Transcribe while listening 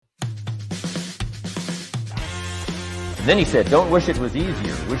And then he said, don't wish it was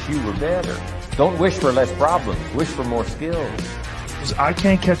easier, wish you were better. Don't wish for less problems, wish for more skills. I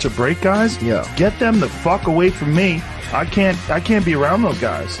can't catch a break, guys. Yeah. Get them the fuck away from me. I can't be around those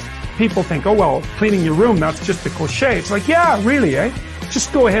guys. People think, oh, well, cleaning your room, that's just a cliche. It's like, yeah, really, eh?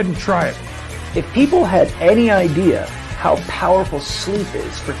 Just go ahead and try it. If people had any idea how powerful sleep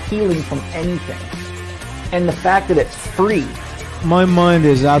is for healing from anything, and the fact that it's free. My mind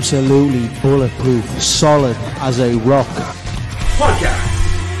is absolutely bulletproof, solid as a rock. Podcast.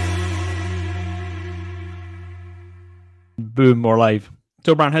 Boom, we're live.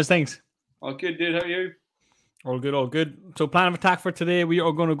 So, Brian, how's things? All good, dude. How are you? All good, all good. So, plan of attack for today, we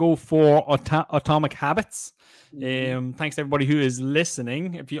are going to go for Atomic Habits. Thanks to everybody who is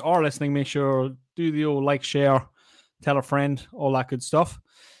listening. If you are listening, make sure do the old like, share, tell a friend, all that good stuff.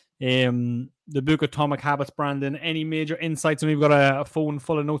 The book Atomic Habits, Brandon, any major insights? And we've got a phone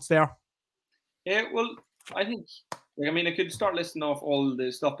full of notes there. Yeah, well, I think, I could start listing off all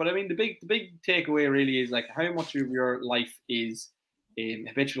the stuff, but the big takeaway really is like how much of your life is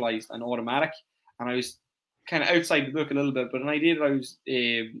habitualized and automatic. And I was kind of outside the book a little bit, but an idea that I was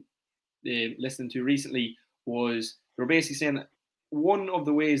listening to recently was they were basically saying that one of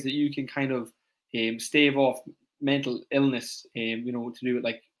the ways that you can kind of stave off mental illness, to do with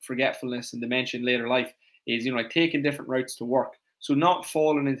like forgetfulness and dementia in later life is, like taking different routes to work. So not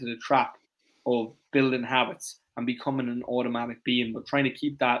falling into the trap of building habits and becoming an automatic being, but trying to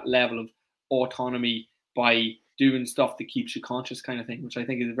keep that level of autonomy by doing stuff that keeps you conscious kind of thing, which I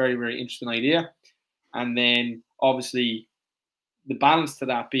think is a very, very interesting idea. And then obviously the balance to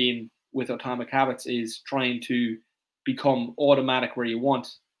that being with Atomic Habits is trying to become automatic where you want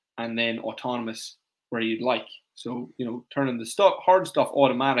and then autonomous where you'd like. So, turning the hard stuff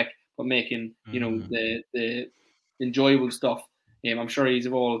automatic, but making, the enjoyable stuff. I'm sure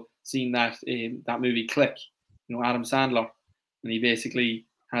you've all seen that movie Click, Adam Sandler, and he basically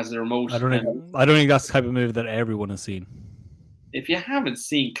has the remote. I don't think that's the type of movie that everyone has seen. If you haven't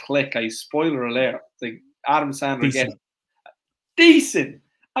seen Click, spoiler alert, like Adam Sandler gets decent.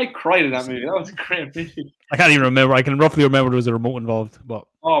 I cried at that movie. That was a great movie. I can't even remember. I can roughly remember there was a remote involved, but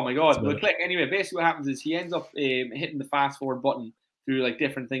oh my god! But Click anyway. Basically, what happens is he ends up hitting the fast forward button through like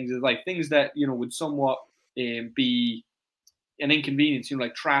different things, like things that would somewhat be an inconvenience,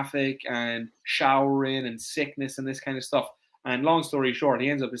 like traffic and showering and sickness and this kind of stuff. And long story short, he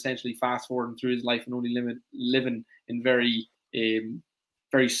ends up essentially fast forwarding through his life and only living in very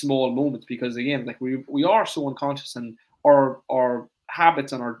very small moments, because again, like we are so unconscious, and our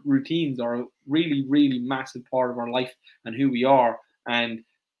habits and our routines are a really, really massive part of our life and who we are. And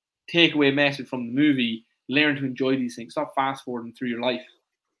take away a message from the movie: learn to enjoy these things. Stop fast forwarding through your life.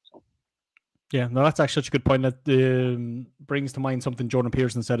 Yeah, no, that's actually such a good point. That brings to mind something Jordan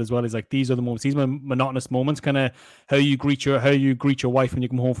Peterson said as well. He's like, these are the moments, these monotonous moments, kind of how you greet your wife when you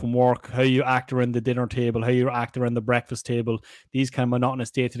come home from work, how you act around the dinner table, how you act around the breakfast table. These kind of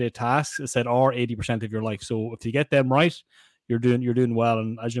monotonous day-to-day tasks, it said, are 80% of your life. So if you get them right, you're doing well.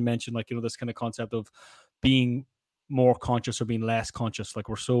 And as you mentioned, like, this kind of concept of being more conscious or being less conscious, like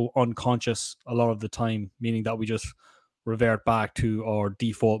we're so unconscious a lot of the time, meaning that we just revert back to our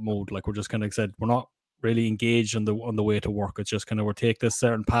default mode. Like we're just kind of said, we're not really engaged on the way to work. It's just kind of we take this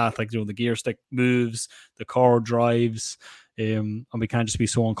certain path, like the gear stick moves, the car drives, and we can't just be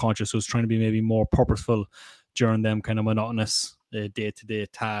so unconscious. So it's trying to be maybe more purposeful during them kind of monotonous day-to-day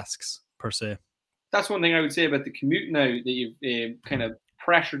tasks per se. That's one thing I would say about the commute now that you've kind of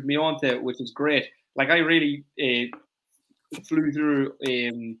pressured me onto it, which is great. Like I really flew through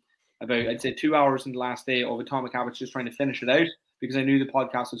about, I'd say, 2 hours in the last day of Atomic Habits, just trying to finish it out because I knew the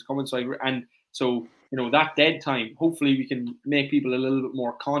podcast was coming. So that dead time, hopefully we can make people a little bit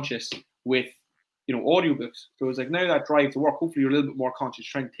more conscious with, audiobooks. So it's like now that drive to work, hopefully you're a little bit more conscious,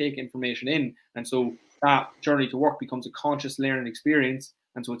 trying to take information in. And so that journey to work becomes a conscious learning experience.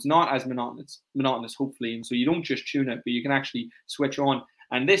 And so it's not as monotonous, hopefully. And so you don't just tune out, but you can actually switch on.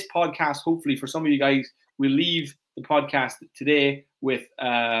 And this podcast, hopefully for some of you guys, will leave the podcast today with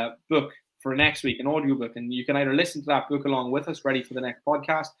a book for next week, an audiobook. And you can either listen to that book along with us, ready for the next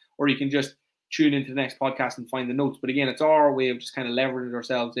podcast, or you can just tune into the next podcast and find the notes. But again, it's our way of just kind of leveraging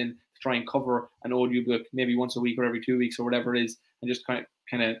ourselves in to try and cover an audiobook maybe once a week or every 2 weeks or whatever it is, and just kind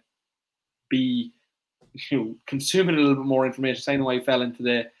of be consuming a little bit more information. So I know I fell into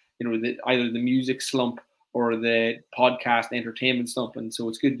the either the music slump or the podcast entertainment slump, and so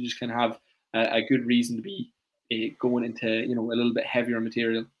it's good to just kind of have a good reason to be going into a little bit heavier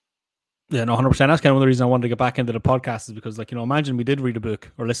material. Yeah, no, 100%. That's kind of one of the reasons I wanted to get back into the podcast, is because, like, imagine we did read a book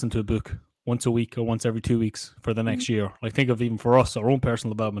or listen to a book once a week or once every 2 weeks for the next year. Like, think of even for us, our own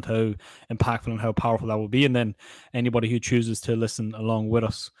personal development, how impactful and how powerful that will be. And then anybody who chooses to listen along with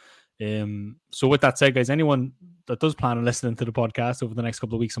us. So with that said, guys, anyone that does plan on listening to the podcast over the next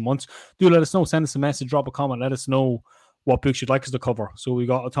couple of weeks and months, do let us know. Send us a message, drop a comment, let us know what books you'd like us to cover. So we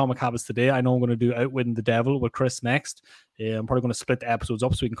got Atomic Habits today. I know I'm going to do Outwitting the Devil with Chris next. I'm probably going to split the episodes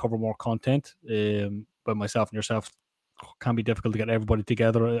up so we can cover more content. But myself and yourself can be difficult to get everybody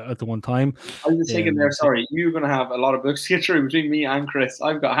together at the one time. I was just thinking there, sorry, you're going to have a lot of books to get through between me and Chris.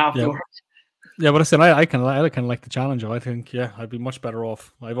 I've got half the work. Yeah, but I said I kind of like the challenge. I think I'd be much better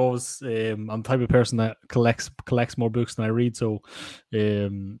off. I've always I'm the type of person that collects more books than I read. So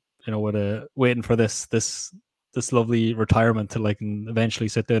with waiting for this lovely retirement till I can eventually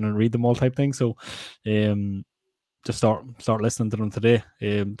sit down and read them all type thing. So just start listening to them today.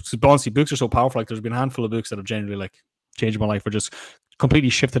 So honestly, books are so powerful. Like, there's been a handful of books that have genuinely like changed my life, or just completely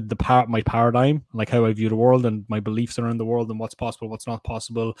shifted my paradigm, like how I view the world and my beliefs around the world and what's possible, what's not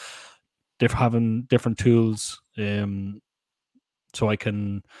possible. Having different tools, so I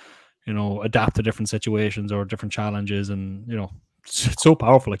can, adapt to different situations or different challenges, and it's so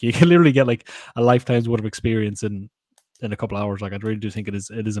powerful. Like, you can literally get like a lifetime's worth of experience in a couple of hours. Like, I really do think it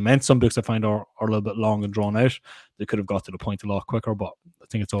is immense. Some books I find are a little bit long and drawn out. They could have got to the point a lot quicker, but I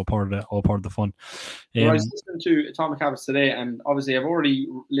think it's all part of the fun. I was listening to Atomic Habits today, and obviously I've already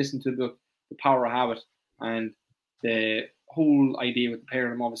listened to the book The Power of Habit, and the whole idea with the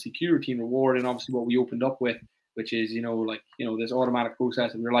paradigm, obviously cue, routine, reward, and obviously what we opened up with, which is this automatic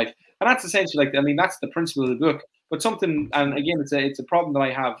process of your life. And that's essentially that's the principle of the book. But something, and again, it's a problem that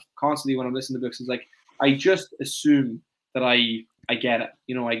I have constantly when I'm listening to books, is like, I just assume that I get it.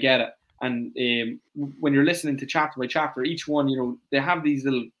 I get it. And when you're listening to chapter by chapter, each one, they have these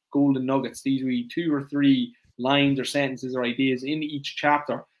little golden nuggets, these 2 or 3 lines or sentences or ideas in each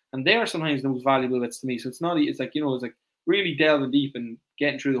chapter, and they are sometimes the most valuable bits to me. So it's like really delving deep and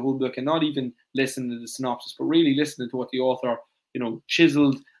getting through the whole book, and not even listening to the synopsis, but really listening to what the author,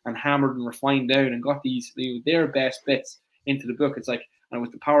 chiseled and hammered and refined down and got these, their best bits into the book. It's like, and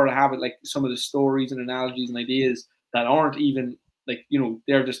with The Power of Habit, like some of the stories and analogies and ideas that aren't even like,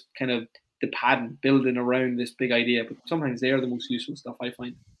 they're just kind of the padding, building around this big idea, but sometimes they are the most useful stuff, I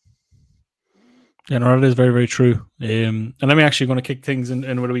find. Yeah, no, that is very, very true. And I'm actually going to kick things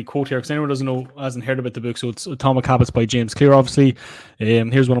in with a wee quote here, because anyone hasn't heard about the book. So it's Atomic Habits by James Clear, obviously.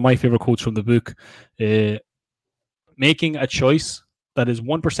 Here's one of my favorite quotes from the book. Making a choice that is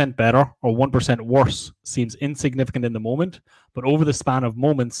 1% better or 1% worse seems insignificant in the moment, but over the span of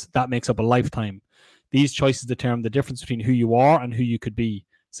moments, that makes up a lifetime. These choices determine the difference between who you are and who you could be.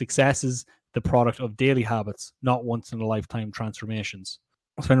 Success is the product of daily habits, not once-in-a-lifetime transformations.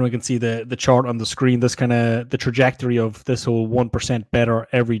 So anyone can see the chart on the screen, this kind of the trajectory of this whole 1% better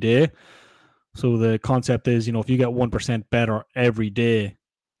every day. So the concept is, if you get 1% better every day,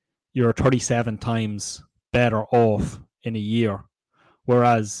 you're 37 times better off in a year.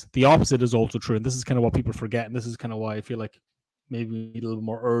 Whereas the opposite is also true. And this is kind of what people forget. And this is kind of why I feel like maybe we need a little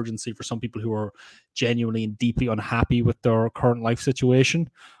more urgency for some people who are genuinely and deeply unhappy with their current life situation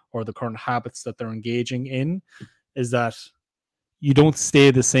or the current habits that they're engaging in, is that you don't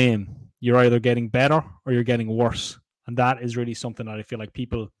stay the same. You're either getting better or you're getting worse. And that is really something that I feel like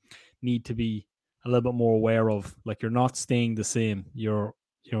people need to be a little bit more aware of. Like, you're not staying the same. You're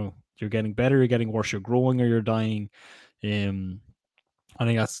getting better, you're getting worse, you're growing or you're dying. I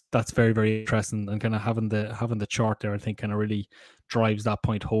think that's very, very interesting, and kind of having the chart there, I think, kind of really drives that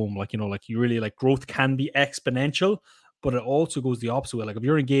point home. Like, you really, like, growth can be exponential, but it also goes the opposite way. Like, if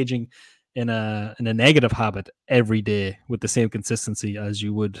you're engaging in a negative habit every day with the same consistency as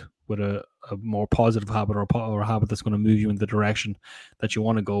you would with a more positive habit or a habit that's going to move you in the direction that you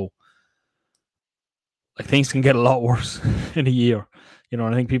want to go, like, things can get a lot worse in a year. And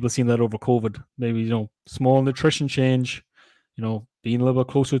I think people have seen that over COVID. Maybe, small nutrition change, being a little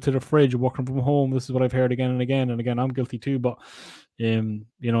bit closer to the fridge, working from home. This is what I've heard again and again. And again, I'm guilty too. But, then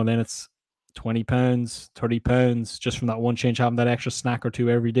it's 20 pounds, 30 pounds just from that one change, having that extra snack or two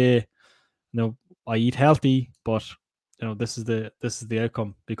every day. I eat healthy, but this is the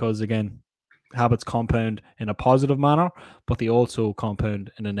outcome, because again, habits compound in a positive manner, but they also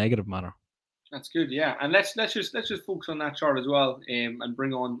compound in a negative manner. That's good, yeah. And let's just focus on that chart as well, and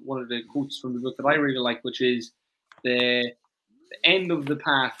bring on one of the quotes from the book that I really like, which is the end of the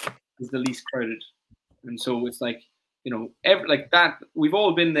path is the least crowded. And so it's like, like that, we've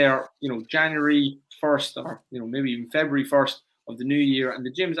all been there, January 1st or, maybe even February 1st of the new year, and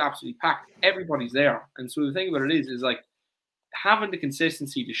the gym's absolutely packed. Everybody's there. And so the thing about it is like having the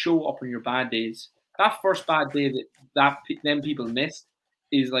consistency to show up on your bad days. That first bad day that them people missed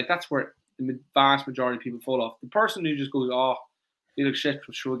is like, that's where the vast majority of people fall off. The person who just goes, oh, you look shit,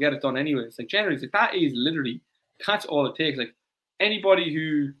 sure, we'll get it done anyway. It's like generally, it's like that is literally, that's all it takes. Like anybody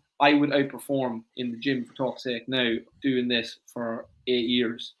who I would outperform in the gym, for talk's sake, now doing this for 8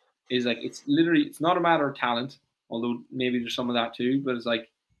 years is like, it's literally, it's not a matter of talent, although maybe there's some of that too, but it's like,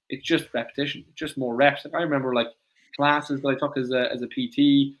 it's just repetition. It's just more reps. Like I remember like classes that I took as a PT,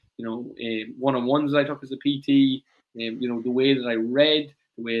 you know, one-on-ones that I took as a PT, you know, the way that I read,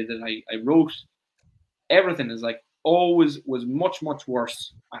 the way that I wrote, everything is like always was much, much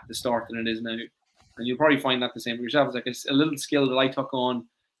worse at the start than it is now. And you'll probably find that the same for yourself. It's like a little skill that I took on,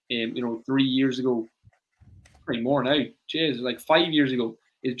 you know, 3 years ago, probably more now. Jeez, like 5 years ago,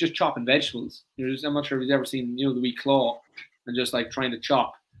 is just chopping vegetables. You know, I'm not sure if you've ever seen, you know, the wee claw and just like trying to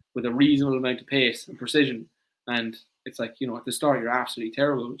chop with a reasonable amount of pace and precision. And it's like, you know, at the start, you're absolutely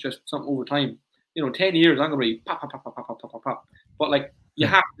terrible. It's just something over time. You know, 10 years, I'm going to be pop, pop, pop, pop, pop, pop, pop, pop. But like, you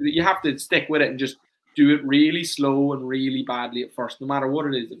have to stick with it and just do it really slow and really badly at first, no matter what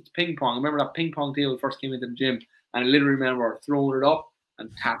it is. If it's ping pong, I remember that ping pong table first came into the gym, and I literally remember throwing it up and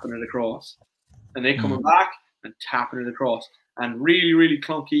tapping it across, and then coming back and tapping it across, and really, really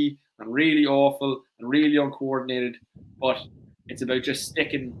clunky and really awful and really uncoordinated. But it's about just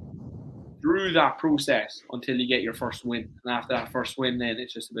sticking through that process until you get your first win. And after that first win, then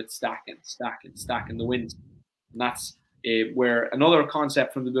it's just about stacking the wins. And that's where another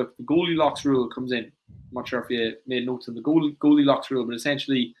concept from the book, the Goldilocks rule, comes in. I'm not sure if you made notes of the Goldilocks rule, but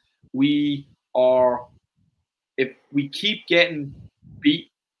essentially if we keep getting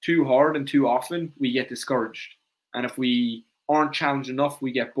beat too hard and too often, we get discouraged. And if we aren't challenged enough,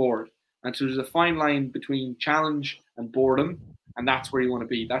 we get bored. And so there's a fine line between challenge and boredom, and that's where you want to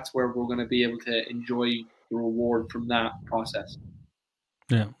be. That's where we're going to be able to enjoy the reward from that process.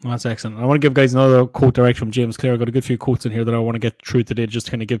 Yeah, that's excellent. I want to give guys another quote direct from James Clear. I've got a good few quotes in here that I want to get through today, just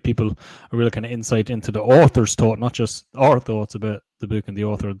to kind of give people a real kind of insight into the author's thought, not just our thoughts about the book and the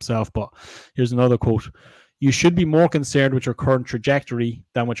author himself. But here's another quote. You should be more concerned with your current trajectory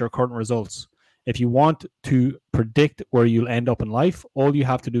than with your current results. If you want to predict where you'll end up in life, all you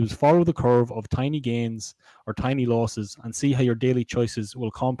have to do is follow the curve of tiny gains or tiny losses and see how your daily choices will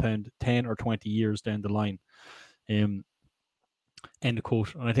compound 10 or 20 years down the line. End of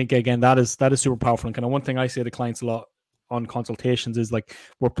quote. And I think, again, that is super powerful. And kind of one thing I say to clients a lot on consultations is like,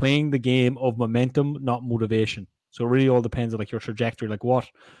 we're playing the game of momentum, not motivation. So it really all depends on like your trajectory, like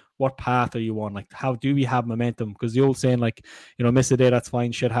what path are you on? Like, how do we have momentum? Because the old saying, like, you know, miss a day, that's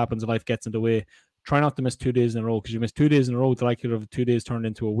fine, shit happens, life gets in the way. Try not to miss 2 days in a row, because you miss 2 days in a row, the likelihood of 2 days turned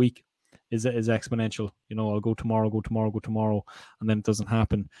into a week is exponential. You know, I'll go tomorrow, and then it doesn't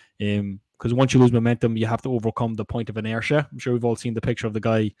happen. Because once you lose momentum, you have to overcome the point of inertia. I'm sure we've all seen the picture of the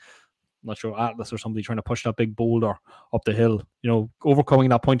guy, I'm not sure, Atlas or somebody, trying to push that big boulder up the hill. You know, overcoming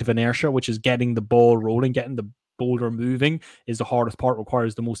that point of inertia, which is getting the ball rolling, getting the boulder moving, is the hardest part,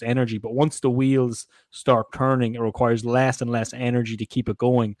 requires the most energy. But once the wheels start turning, it requires less and less energy to keep it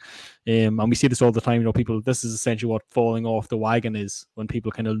going. And we see this all the time. You know, people, this is essentially what falling off the wagon is, when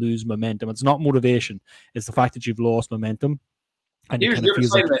people kind of lose momentum. It's not motivation, it's the fact that you've lost momentum. And here's it kind of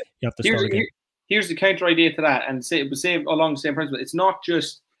feels like you have to start again. Here's the counter idea to that, and say along the same principle. It's not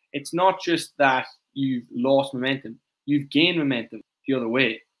just that you've lost momentum; you've gained momentum the other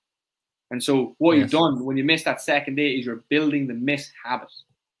way. And so what you've done when you miss that second day is you're building the miss habit.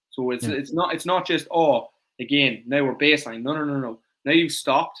 So it's not just, again, now we're baseline. No. Now you've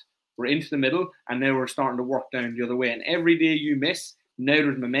stopped. We're into the middle, and now we're starting to work down the other way. And every day you miss, now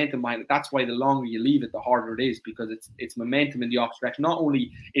there's momentum behind it. That's why the longer you leave it, the harder it is, because it's momentum in the opposite direction. Not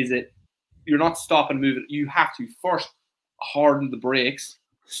only is it you're not stopping moving, you have to first harden the brakes,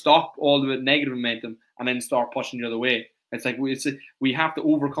 stop all the negative momentum, and then start pushing the other way. It's like we have to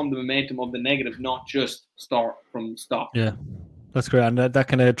overcome the momentum of the negative, not just start from stop. Yeah, that's great, and that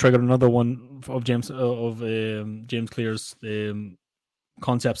kind of triggered another one of James Clear's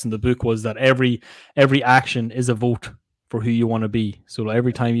concepts in the book, was that every action is a vote for who you want to be. So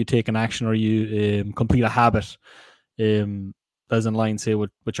every time you take an action or you complete a habit, as in line, say,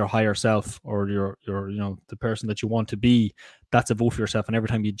 with your higher self or your you know, the person that you want to be, that's a vote for yourself. And every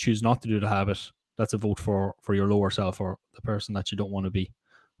time you choose not to do the habit, that's a vote for your lower self or the person that you don't want to be,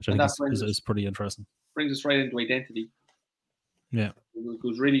 which I think is pretty interesting. Brings us right into identity. Yeah, it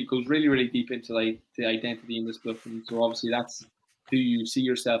goes really deep into like the identity in this book, and so obviously that's who you see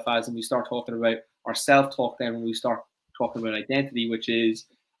yourself as. And we start talking about our self-talk then when we start talking about identity, which is,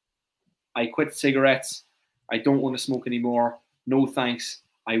 I quit cigarettes, I don't want to smoke anymore, no thanks,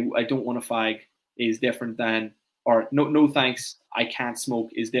 I don't want to fag, is different than, or no thanks, I can't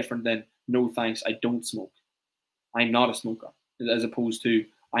smoke, is different than no thanks, I don't smoke. I'm not a smoker. As opposed to,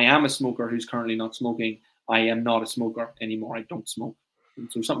 I am a smoker who's currently not smoking. I am not a smoker anymore. I don't smoke.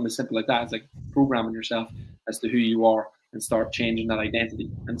 And so something as simple like that is like programming yourself as to who you are and start changing that identity.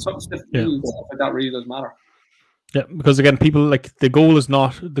 And some stuff like that really does matter. Yeah, because again, people like the goal is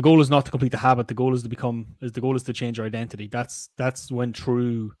not to complete the habit. The goal is to change your identity. That's when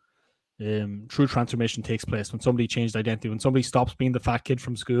true transformation takes place. When somebody changed identity, when somebody stops being the fat kid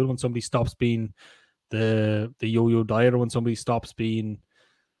from school, when somebody stops being the yo-yo diet, or when somebody stops being,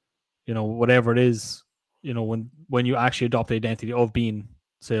 whatever it is, when you actually adopt the identity of being,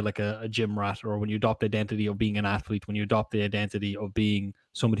 say, like a gym rat, or when you adopt the identity of being an athlete, when you adopt the identity of being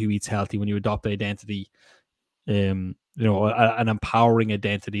somebody who eats healthy, when you adopt the identity, an empowering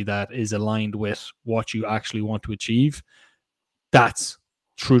identity that is aligned with what you actually want to achieve, that's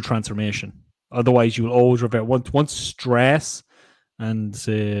true transformation. Otherwise, you will always revert. Once stress and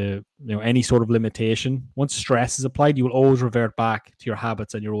any sort of limitation, once stress is applied, you will always revert back to your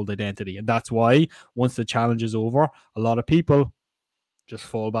habits and your old identity. And that's why once the challenge is over, a lot of people just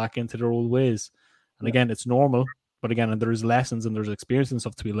fall back into their old ways. And again, it's normal, but again, and there's lessons and there's experience and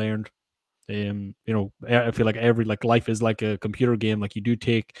stuff to be learned. I feel like life is like a computer game. Like, you do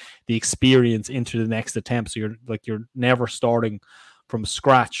take the experience into the next attempt, so you're never starting from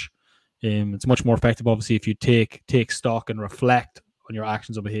scratch. It's much more effective, obviously, if you take stock and reflect on your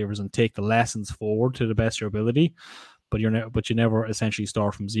actions and behaviors and take the lessons forward to the best of your ability. But you never essentially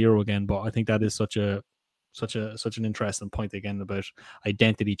start from zero again. But I think that is such an interesting point again about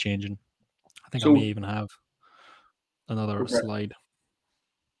identity changing. I think I may even have another slide.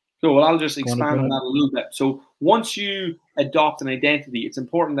 So, well, I'll just expand on that a little bit. So once you adopt an identity, it's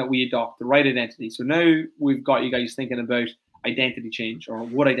important that we adopt the right identity. So now we've got you guys thinking about identity change, or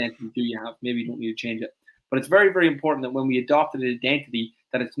what identity do you have? Maybe you don't need to change it. But it's very, very important that when we adopt an identity,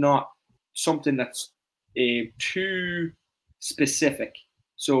 that it's not something that's too specific.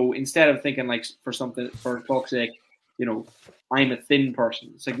 So instead of thinking like, for talk's sake, I'm a thin person.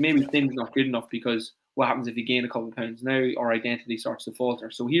 It's like, maybe thin's not good enough, because what happens if you gain a couple of pounds? Now our identity starts to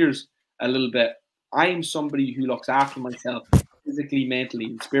falter. So here's a little bit. I'm somebody who looks after myself physically, mentally,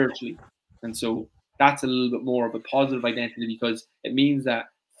 and spiritually. And so that's a little bit more of a positive identity, because it means that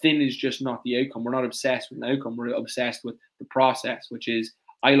thin is just not the outcome. We're not obsessed with an outcome. We're obsessed with the process, which is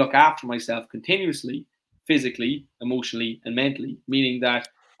I look after myself continuously, physically, emotionally, and mentally, meaning that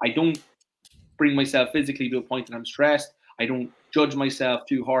I don't bring myself physically to a point that I'm stressed. I don't judge myself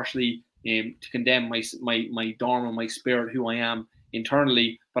too harshly to condemn my dharma, my spirit, who I am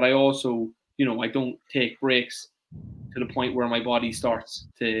internally. But I also, I don't take breaks to the point where my body starts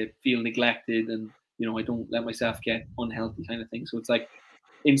to feel neglected, and I don't let myself get unhealthy kind of thing. So it's like,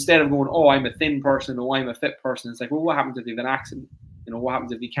 instead of going, oh, I'm a thin person, or I'm a fit person, it's like, well, what happens if you have an accident? What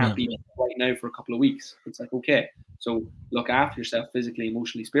happens if you can't be right now for a couple of weeks? It's like, okay, so look after yourself physically,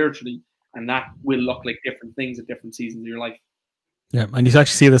 emotionally, spiritually, and that will look like different things at different seasons of your life. Yeah, and you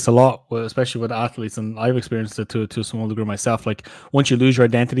actually see this a lot, especially with athletes, and I've experienced it to a small degree myself. Like, once you lose your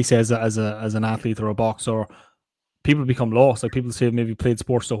identity, say as an athlete or a boxer, people become lost. Like, people say maybe played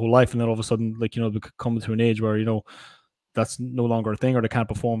sports their whole life, and then all of a sudden, like, they come to an age where that's no longer a thing, or they can't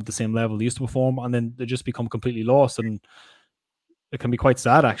perform at the same level they used to perform, and then they just become completely lost. And it can be quite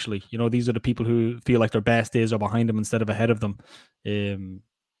sad, actually. These are the people who feel like their best days are behind them instead of ahead of them.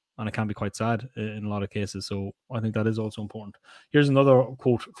 And it can be quite sad in a lot of cases. So I think that is also important. Here's another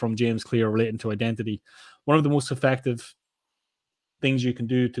quote from James Clear relating to identity. One of the most effective things you can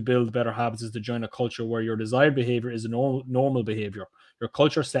do to build better habits is to join a culture where your desired behavior is a normal behavior. Your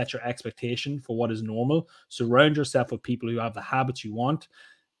culture sets your expectation for what is normal. Surround yourself with people who have the habits you want,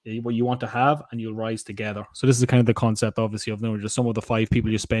 what you want to have, and you'll rise together. So this is kind of the concept, obviously, of just some of the 5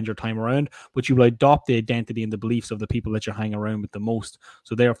 people you spend your time around, but you will adopt the identity and the beliefs of the people that you hang around with the most.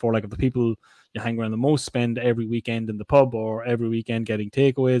 So therefore, like, if the people you hang around the most spend every weekend in the pub, or every weekend getting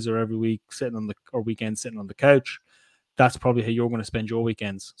takeaways, or every week weekend sitting on the couch, that's probably how you're going to spend your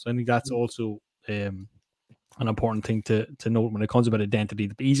weekends. So I think that's also an important thing to note when it comes about identity.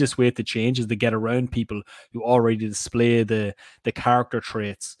 The easiest way to change is to get around people who already display the character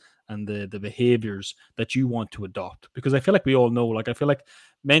traits and the behaviors that you want to adopt. Because I feel like we all know, like, I feel like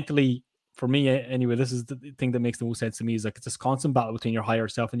mentally, for me anyway, this is the thing that makes the most sense to me, is like, it's this constant battle between your higher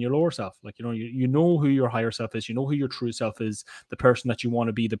self and your lower self. Like, you know who your higher self is, who your true self is, the person that you want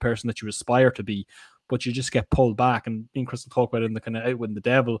to be, the person that you aspire to be, but you just get pulled back. And me and Chris will talk about it in the kind of Outwitting the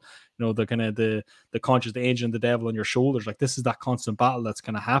Devil, the kind of the conscious, the angel and the devil on your shoulders. Like, this is that constant battle that's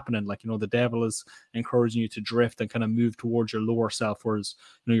kind of happening. Like, the devil is encouraging you to drift and kind of move towards your lower self, whereas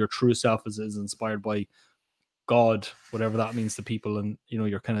your true self is inspired by God, whatever that means to people, and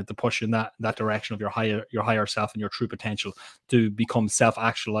you're kind of to push in that direction of your higher self and your true potential to become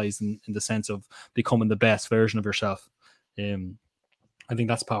self-actualized in the sense of becoming the best version of yourself. I think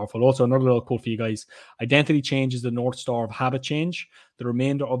that's powerful. Also, another little quote for you guys: identity change is the North Star of habit change. The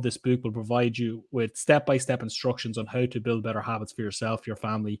remainder of this book will provide you with step-by-step instructions on how to build better habits for yourself, your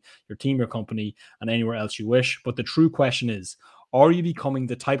family, your team, your company, and anywhere else you wish. But the true question is, are you becoming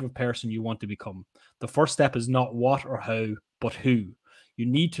the type of person you want to become? The first step is not what or how, but who. You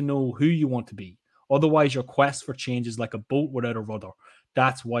need to know who you want to be. Otherwise, your quest for change is like a boat without a rudder.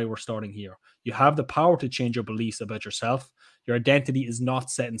 That's why we're starting here. You have the power to change your beliefs about yourself. Your identity is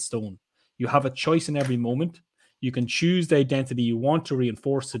not set in stone. You have a choice in every moment. You can choose the identity you want to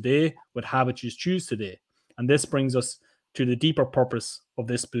reinforce today with habits you choose today. And this brings us to the deeper purpose of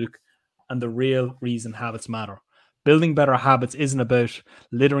this book and the real reason habits matter. Building better habits isn't about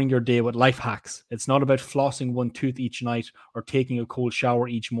littering your day with life hacks. It's not about flossing one tooth each night or taking a cold shower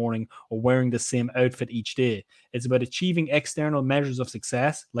each morning or wearing the same outfit each day. It's about achieving external measures of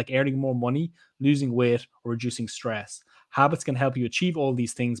success, like earning more money, losing weight, or reducing stress. Habits can help you achieve all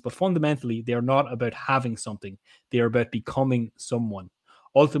these things, but fundamentally, they are not about having something. They are about becoming someone.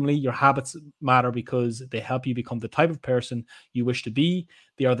 Ultimately, your habits matter because they help you become the type of person you wish to be.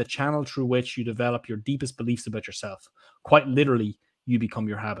 They are the channel through which you develop your deepest beliefs about yourself. Quite literally, you become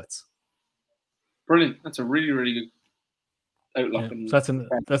your habits. Brilliant. That's a really, really good outlook. Yeah. So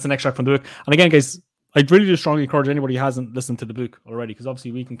that's an extract from the book. And again, guys, I'd really just strongly encourage anybody who hasn't listened to the book already, because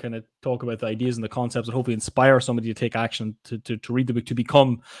obviously we can kind of talk about the ideas and the concepts and hopefully inspire somebody to take action to read the book, to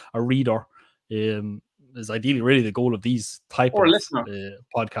become a reader. Is ideally really the goal of these type of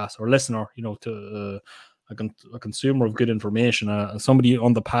podcasts, or listener, to a consumer of good information, somebody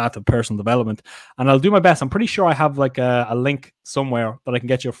on the path of personal development. And I'll do my best. I'm pretty sure I have like a link somewhere that I can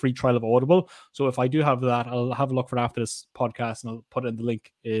get you a free trial of Audible. So if I do have that, I'll have a look for it after this podcast, and I'll put in the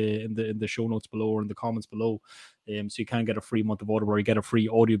link in the show notes below or in the comments below. So you can get a free month of Audible, or you get a free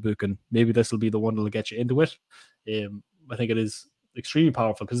audiobook, and maybe this will be the one that'll get you into it. I think it is extremely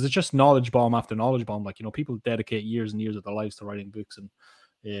powerful because it's just knowledge bomb after knowledge bomb. Like, people dedicate years and years of their lives to writing books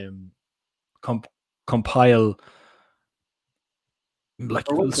and compile like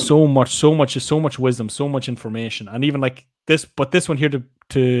so much wisdom, so much information. And even like this one here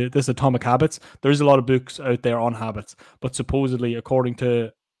to this Atomic Habits, there's a lot of books out there on habits, but supposedly, according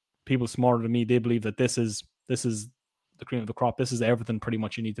to people smarter than me, they believe that this is the cream of the crop. This is everything pretty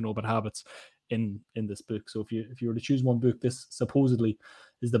much you need to know about habits in this book. So if you were to choose one book, this supposedly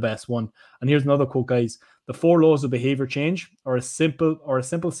is the best one. And here's another quote, guys: the 4 laws of behavior change are a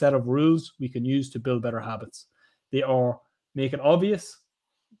simple set of rules we can use to build better habits. They are: make it obvious,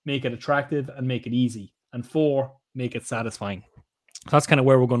 make it attractive, and make it easy. And 4, make it satisfying. So that's kind of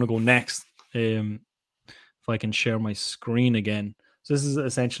where we're going to go next. If I can share my screen again. So this is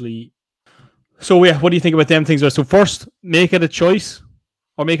essentially. So yeah, what do you think about them things? So first, make it a choice,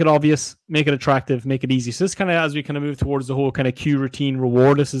 or make it obvious, make it attractive, make it easy. So this kind of, as we kind of move towards the whole kind of cue, routine,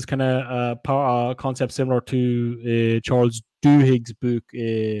 reward, this is kind of a concept similar to Charles Duhigg's book,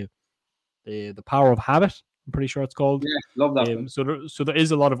 The Power of Habit. I'm pretty sure it's called. Yeah, love that. So there is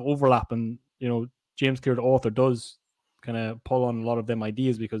a lot of overlap, and James Clear, the author, does kind of pull on a lot of them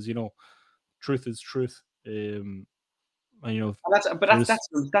ideas because truth is truth. That's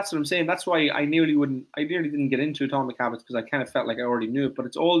what I'm saying. That's why I nearly didn't get into Atomic Habits, because I kind of felt like I already knew it. But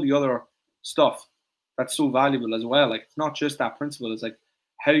it's all the other stuff that's so valuable as well. Like, it's not just that principle. It's like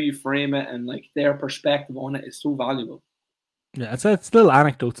how you frame it and like their perspective on it is so valuable. Yeah, it's little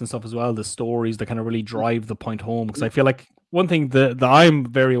anecdotes and stuff as well. The stories that kind of really drive the point home. Because I feel like one thing that I'm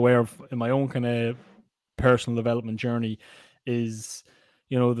very aware of in my own kind of personal development journey is,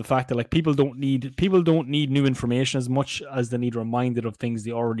 the fact that like people don't need new information as much as they need reminded of things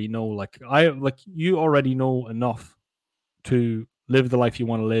they already know. Like you already know enough to live the life you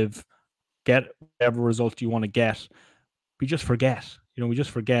want to live, get whatever result you want to get. We just forget,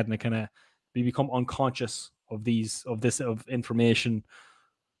 and we become unconscious of this information,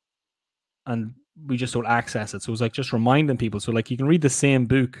 and we just don't access it. So it's like just reminding people. So like you can read the same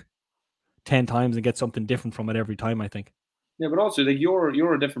book 10 times and get something different from it every time, I think. Yeah, but also like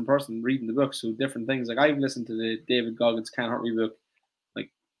you're a different person reading the book, so different things. Like, I've listened to the David Goggins Can't Hurt Me book like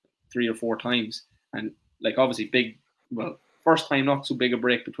 3 or 4 times, and like obviously first time not so big a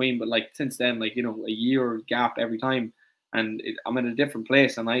break between, but like since then, like a year gap every time, and I'm in a different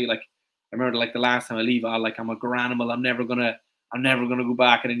place. And I remember like the last time I leave, I'm a granimal. I'm never gonna go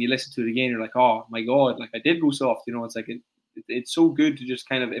back. And then you listen to it again, you're like, oh my god, like I did go soft. It's like it's so good to just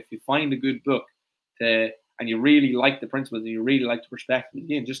kind of, if you find a good book and you really like the principles and you really like the perspective,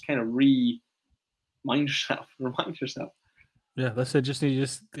 again, just kind of mind yourself. Remind yourself. Yeah, that's it.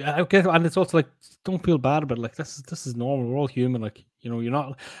 Okay, and it's also like, don't feel bad about it. Like this is normal. We're all human. Like, you know, you're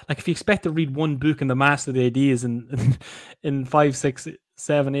not like, if you expect to read one book and the master the ideas in 5, 6,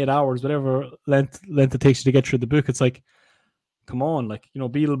 7, 8 hours, whatever length it takes you to get through the book, it's like, come on, like, you know,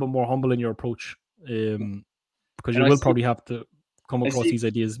 be a little bit more humble in your approach, because you will probably have to come across these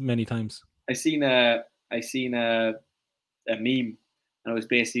ideas many times. I seen a meme, and it was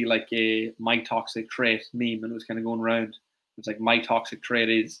basically like a my toxic trait meme, and it was kind of going around. It's like, my toxic trait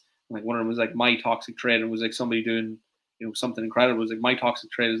is, like, one of them was like, my toxic trait, and it was like somebody doing, you know, something incredible. It was like, my toxic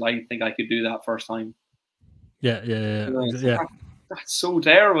trait is, I think I could do that first time. Yeah. That's so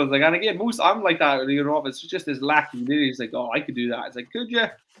terrible. It's like, and again, I'm like that. You know, it's just this lack of ability. It's like, oh, I could do that. It's like, could you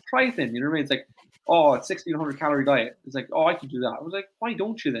try it then? You know what I mean? It's like, oh, it's 1,600 calorie diet. It's like, oh, I could do that. I was like, why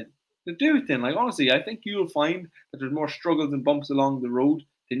don't you then? Do it then. Like, honestly, I think you'll find that there's more struggles and bumps along the road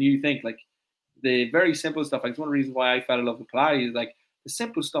than you think. Like, the very simple stuff. Like, it's one of the reasons why I fell in love with Pilates is, like, the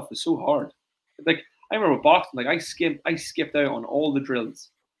simple stuff is so hard. Like, I remember with boxing, like, I skipped out on all the drills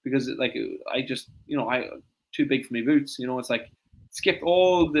because, like, I just, you know, I too big for my boots. You know, it's like, skipped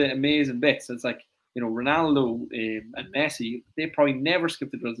all the amazing bits. It's like, you know, Ronaldo and Messi, they probably never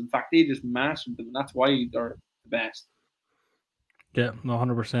skipped the drills. In fact, they just mastered them, and that's why they're the best. Yeah, no,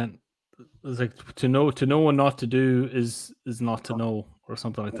 100%. It's like, to know and not to do is not to know, or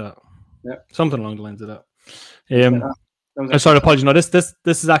something like that. Yeah, something along the lines of that. I'm sorry, apologies. No, this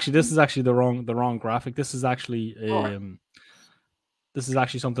is actually the wrong graphic. This is actually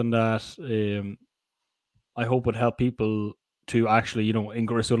something that I hope would help people to actually, you know,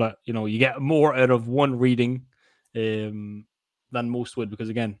 increase, so that, you know, you get more out of one reading than most would, because,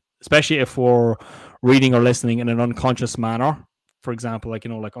 again, especially if we're reading or listening in an unconscious manner, for example, like, you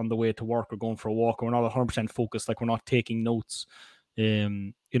know, like on the way to work or going for a walk, and we're not 100% focused, like we're not taking notes.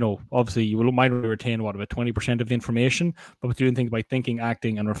 You know, obviously you might retain about 20% of the information, but with doing things by thinking,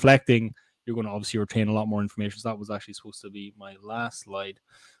 acting, and reflecting, you're going to obviously retain a lot more information. So that was actually supposed to be my last slide.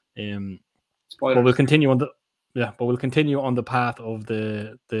 But we'll continue on the path of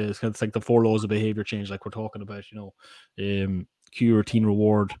it's like the 4 laws of behavior change, like we're talking about, you know, cue, routine,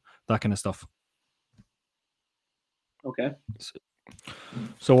 reward, that kind of stuff. Okay.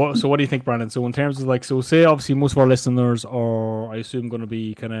 So what do you think, Brandon? So in terms of, like, so say obviously most of our listeners are, I assume, going to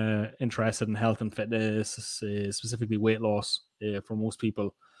be kind of interested in health and fitness, specifically weight loss, for most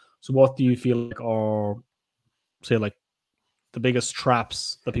people. So what do you feel like are, say, like, the biggest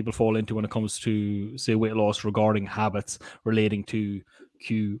traps that people fall into when it comes to, say, weight loss regarding habits relating to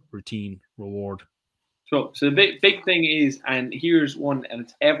cue, routine, reward? So the big thing is, and here's one, and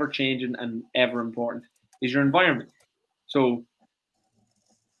it's ever changing and ever important, is your environment. So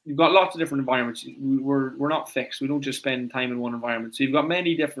you've got lots of different environments. We're not fixed. We don't just spend time in one environment. So you've got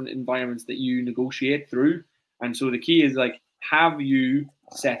many different environments that you negotiate through. And so the key is, like, have you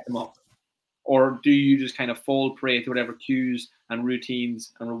set them up? Or do you just kind of fall prey to whatever cues and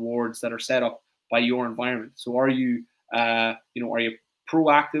routines and rewards that are set up by your environment? So are you, are you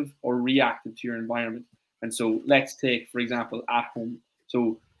proactive or reactive to your environment? And so let's take, for example, at home.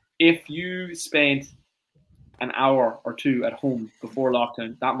 So if you spent an hour or two at home before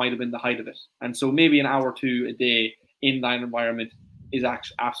lockdown, that might have been the height of it. And so maybe an hour or two a day in that environment is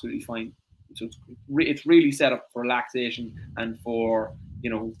actually absolutely fine. So it's really set up for relaxation and for,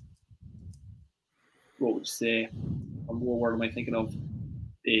 you know, what would you say? What word am I thinking of?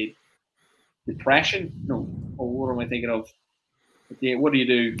 Depression? No. Or what am I thinking of? What do you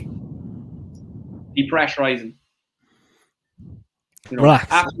do? Depressurizing. You know,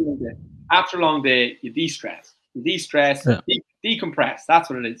 relax. After a long day, you de-stress. You de-stress, decompress. That's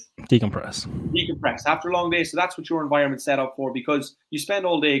what it is. Decompress. After a long day. So that's what your environment's set up for, because you spend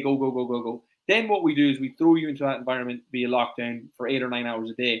all day go. Then what we do is we throw you into that environment via lockdown for 8 or 9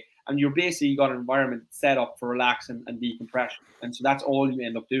 hours a day. And you're basically got an environment set up for relaxing and decompression. And so that's all you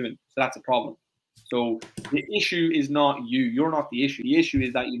end up doing. So that's a problem. So the issue is not you. You're not the issue. The issue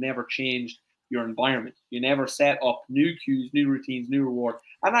is that you never changed your environment. You never set up new cues, new routines, new reward.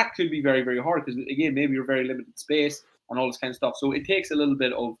 And that could be very, very hard because, again, maybe you're very limited space and all this kind of stuff. So it takes a little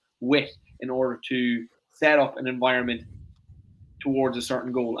bit of wit in order to set up an environment towards a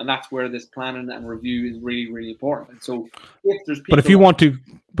certain goal, and that's where this planning and review is really, really important. And so, if there's people, if you want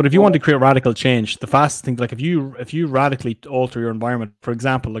to create radical change, the fastest thing, like if you radically alter your environment, for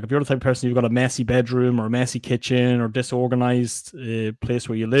example, like if you're the type of person, you've got a messy bedroom or a messy kitchen or disorganized place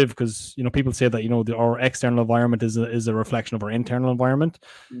where you live, because, you know, people say that, you know, our external environment is a reflection of our internal environment.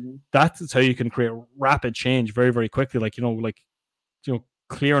 Mm-hmm. That's how you can create rapid change very, very quickly. Like, you know,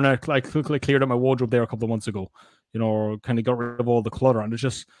 cleared out my wardrobe there a couple of months ago, you know, or kind of got rid of all the clutter. And it's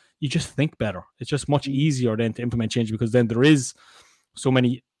just, you just think better. It's just much easier then to implement change, because then there is so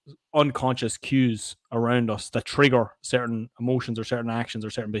many unconscious cues around us that trigger certain emotions or certain actions or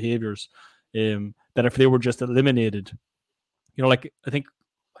certain behaviors, that if they were just eliminated, like I think,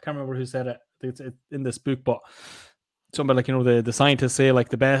 I can't remember who said it. I think it's in this book, but somebody like, the scientists say like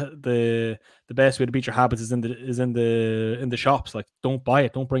the best way to beat your habits is in the shops. Like, don't buy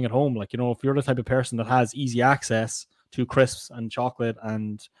it, don't bring it home. Like, if you're the type of person that has easy access to crisps and chocolate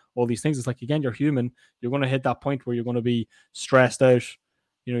and all these things, it's like, again, you're human. You're going to hit that point where you're going to be stressed out.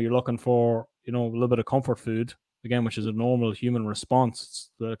 You're looking for, a little bit of comfort food, again, which is a normal human response.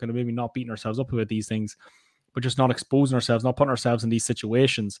 It's kind of maybe not beating ourselves up about these things, but just not exposing ourselves, not putting ourselves in these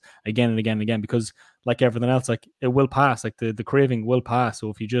situations again and again and again, because like everything else, like it will pass, like the craving will pass. So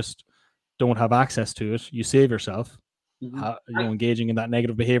if you just don't have access to it, you save yourself, engaging in that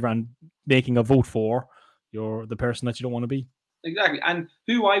negative behavior and making a vote for the person that you don't want to be. Exactly. And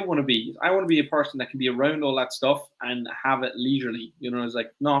who I want to be a person that can be around all that stuff and have it leisurely, it's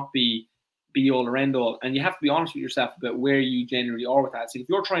like not be all or end all. And you have to be honest with yourself about where you generally are with that. So if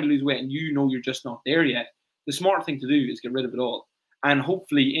you're trying to lose weight and you're just not there yet, the smart thing to do is get rid of it all. And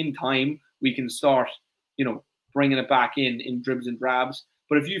hopefully in time, we can start, bringing it back in dribs and drabs.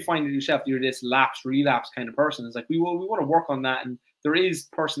 But if you find that yourself, you're this relapse kind of person, it's like, we want to work on that. And there is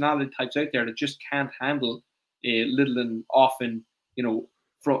personality types out there that just can't handle little and often,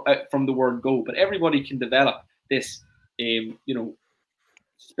 from the word go. But everybody can develop this,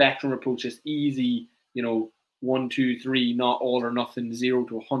 spectrum approach, this easy, 1, 2, 3, not all or nothing, 0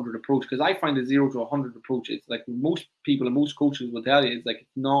 to 100 approach. Because I find the 0 to 100 approach, it's like most people and most coaches will tell you, it's like, it's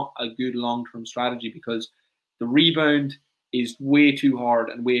not a good long-term strategy, because the rebound is way too hard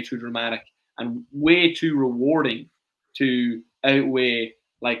and way too dramatic and way too rewarding to outweigh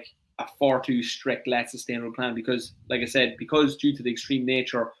like a far too strict, less sustainable plan. Because, like I said, because due to the extreme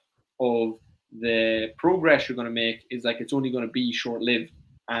nature of the progress you're going to make, is like it's only going to be short-lived.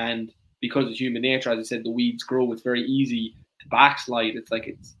 And because of human nature, as I said, the weeds grow. It's very easy to backslide. It's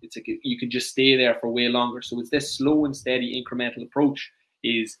like you can just stay there for way longer. So it's this slow and steady incremental approach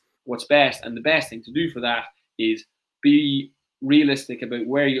is what's best. And the best thing to do for that is be realistic about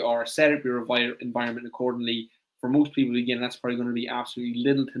where you are, set up your environment accordingly. For most people, again, that's probably going to be absolutely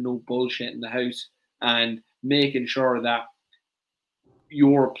little to no bullshit in the house, and making sure that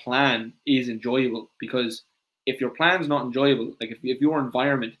your plan is enjoyable. Because if your plan's not enjoyable, like if your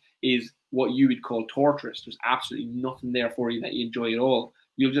environment is what you would call torturous, there's absolutely nothing there for you that you enjoy at all,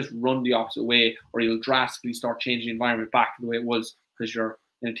 you'll just run the opposite way, or you'll drastically start changing the environment back to the way it was, because you're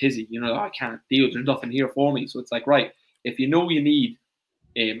in a tizzy. I can't deal, there's nothing here for me. So it's like, right, if you need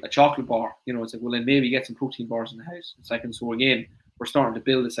a chocolate bar, it's like, well, then maybe get some protein bars in the house. It's like, and so again, we're starting to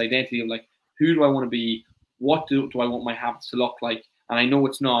build this identity of like, who do I want to be? What do I want my habits to look like? And I know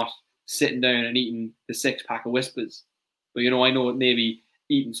it's not sitting down and eating the 6-pack of Wispas, but I know it may be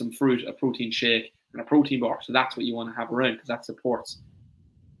eating some fruit, a protein shake, and a protein bar. So that's what you want to have around, because that supports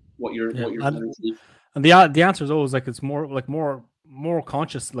what you're going to. And the answer is always like, it's more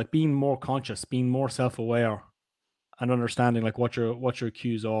conscious, like being more conscious, being more self-aware, and understanding like what your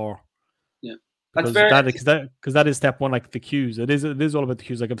cues are. Yeah, because that is step one. Like the cues, it is all about the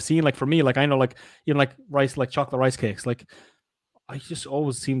cues. Like I've seen, like for me, like I know, like like rice, like chocolate rice cakes, like I just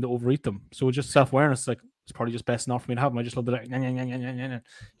always seem to overeat them. So it's just self-awareness. Like, it's probably just best not for me to have them. I just love that.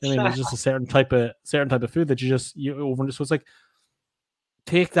 It's just a certain type of food that you over. So it's like,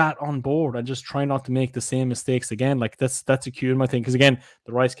 take that on board and just try not to make the same mistakes again. Like that's a cue in my thing. Because again,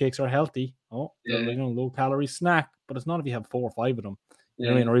 the rice cakes are healthy. They're low calorie snack, but it's not if you have 4 or 5 of them. You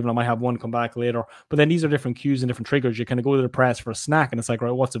know what I mean? Or even I might have one come back later. But then these are different cues and different triggers. You kind of go to the press for a snack, and it's like,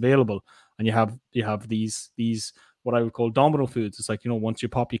 right, what's available? And you have these what I would call domino foods. It's like, once you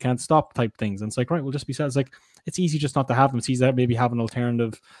pop, you can't stop type things. And it's like, right, we'll just be sad. It's like, it's easy just not to have them. It's easy to maybe have an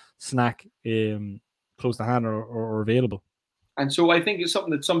alternative snack close to hand or available. And so I think it's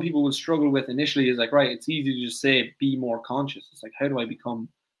something that some people will struggle with initially, is like, right, it's easy to just say, be more conscious. It's like, how do I become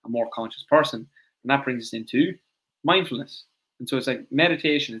a more conscious person? And that brings us into mindfulness. And so it's like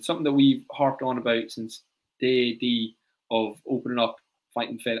meditation. It's something that we've harped on about since day D of opening up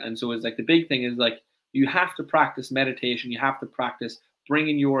Fighting Fit. And so it's like, the big thing is like, you have to practice meditation. You have to practice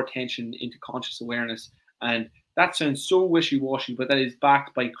bringing your attention into conscious awareness. And that sounds so wishy-washy, but that is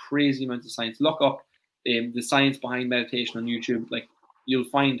backed by crazy amounts of science. Look up the science behind meditation on YouTube. Like, you'll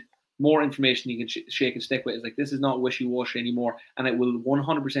find more information you can shake and stick with. It's like, this is not wishy-washy anymore, and it will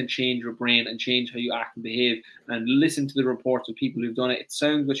 100% change your brain and change how you act and behave. And listen to the reports of people who've done it. It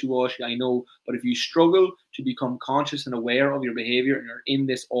sounds wishy-washy, I know, but if you struggle to become conscious and aware of your behavior and you're in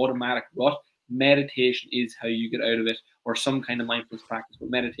this automatic rut, meditation is how you get out of it, or some kind of mindfulness practice. But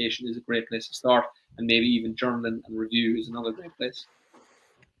meditation is a great place to start, and maybe even journaling and review is another great place.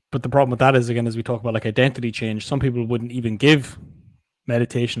 But the problem with that is, again, as we talk about like identity change, some people wouldn't even give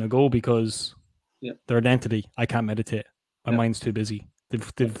meditation a go because their identity, I can't meditate. My mind's too busy.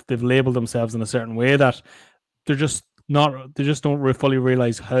 They've labeled themselves in a certain way that they just don't fully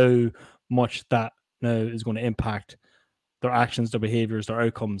realize how much that now is going to impact their actions, their behaviors, their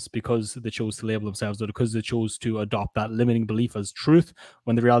outcomes, because they chose to label themselves, or because they chose to adopt that limiting belief as truth,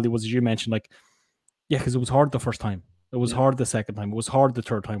 when the reality was, as you mentioned, like, because it was hard the first time. It was hard the second time. It was hard the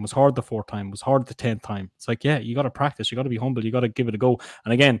third time. It was hard the fourth time. It was hard the 10th time. It's like, you got to practice. You got to be humble. You got to give it a go.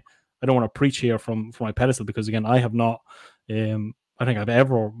 And again, I don't want to preach here from my pedestal, because again, I have not, I think I've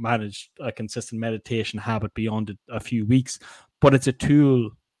ever managed a consistent meditation habit beyond a few weeks, but it's a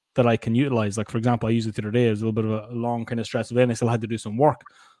tool that I can utilize. Like, for example, I used it the other day. It was a little bit of a long kind of stressful day, and I still had to do some work.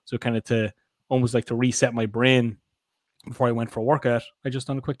 So kind of to almost like to reset my brain before I went for a workout, I just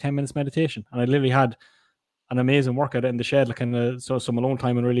done a quick 10 minutes meditation, and I literally had an amazing workout in the shed, like so some alone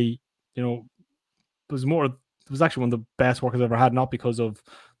time, and really, it was actually one of the best workouts I've ever had, not because of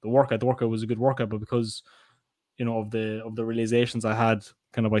the workout. The workout was a good workout, but because of the realizations I had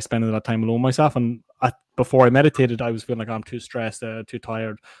kind of by spending that time alone myself. And before I meditated, I was feeling like I'm too stressed, too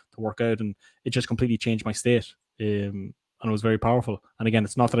tired to work out, and it just completely changed my state. And it was very powerful. And again,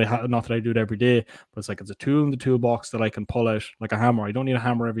 it's not that I do it every day, but it's like it's a tool in the toolbox that I can pull out like a hammer. I don't need a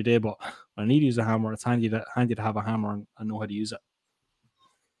hammer every day, but when I need to use a hammer, it's handy to have a hammer and know how to use it.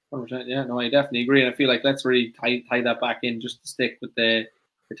 100%. Yeah, no, I definitely agree. And I feel like let's really tie that back in, just to stick with the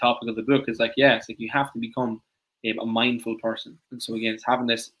topic of the book. It's like, it's like you have to become a mindful person. And so again, it's having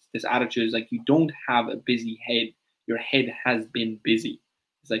this attitude is like, you don't have a busy head. Your head has been busy.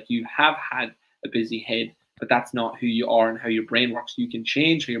 It's like you have had a busy head, but that's not who you are and how your brain works. You can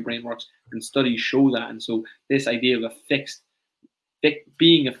change how your brain works, and studies show that. And so this idea of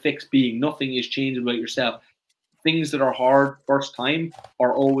being a fixed being, nothing is changed about yourself. Things that are hard first time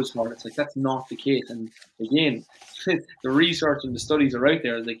are always hard. It's like, that's not the case. And again, the research and the studies are out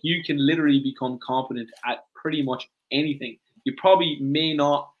there. It's like, you can literally become competent at pretty much anything. You probably may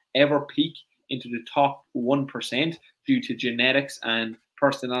not ever peak into the top 1% due to genetics and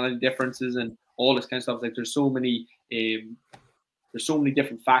personality differences and all this kind of stuff. Like, there's so many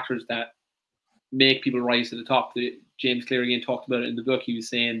different factors that make people rise to the top. James Clear again talked about it in the book. He was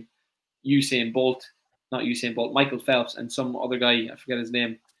saying Michael Phelps and some other guy, I forget his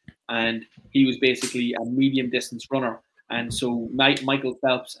name, and he was basically a medium distance runner. And so Michael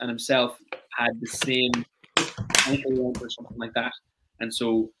Phelps and himself had the same ankle length or something like that. And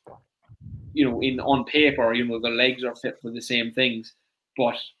so, on paper, the legs are fit for the same things,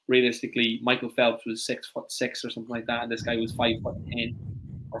 but realistically, Michael Phelps was 6'6" or something like that, and this guy was 5'10"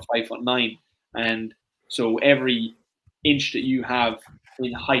 or 5'9", and so every inch that you have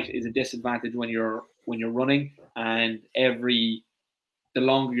in height is a disadvantage when you're running, and the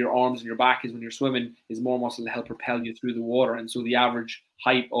longer your arms and your back is when you're swimming, is more muscle to help propel you through the water. And so the average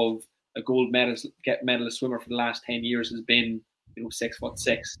height of a gold medalist swimmer for the last 10 years has been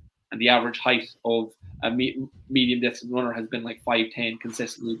 6'6", and the average height of a medium distance runner has been like 5'10"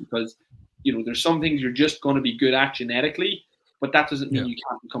 consistently, because there's some things you're just going to be good at genetically, but that doesn't mean you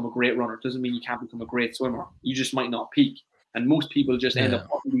can't become a great runner. It doesn't mean you can't become a great swimmer. You just might not peak. And most people just end up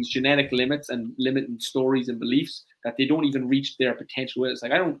putting these genetic limits and limiting stories and beliefs that they don't even reach their potential with. It's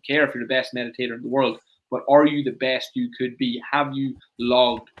like, I don't care if you're the best meditator in the world, but are you the best you could be? Have you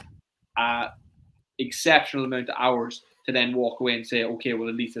logged an exceptional amount of hours to then walk away and say, okay, well,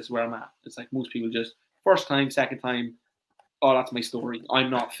 at least that's where I'm at? It's like most people just first time, second time, oh, that's my story. I'm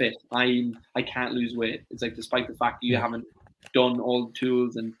not fit. I can't lose weight. It's like, despite the fact that you haven't done all the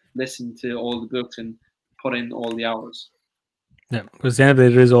tools and listened to all the books and put in all the hours. Yeah, because the end of the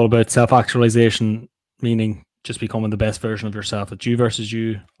day, it is all about self-actualization, meaning just becoming the best version of yourself. It's you versus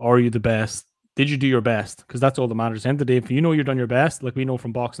you. Are you the best? Did you do your best? Because that's all that matters. At the end of the day, if you've done your best, like we know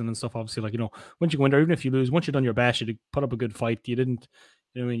from boxing and stuff, obviously, like, once you go in there, even if you lose, once you've done your best, you put up a good fight. You didn't,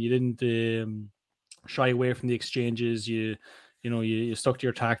 you didn't shy away from the exchanges. You stuck to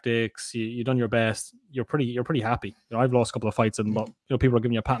your tactics. You done your best. You're pretty happy. I've lost a couple of fights, and people are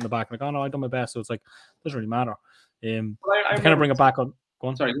giving you a pat in the back, like, oh no, I done my best. So it's like, it doesn't really matter. I kind of bring it back on. Go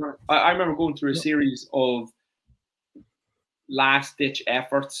on. Sorry, I remember going through a series of last ditch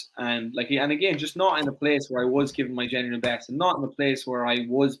efforts, and again, just not in a place where I was giving my genuine best, and not in a place where I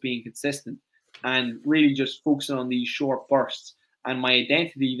was being consistent, and really just focusing on these short bursts. And my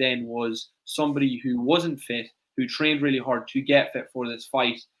identity then was somebody who wasn't fit, who trained really hard to get fit for this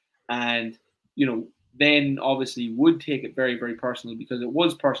fight, and then obviously would take it very, very personal, because it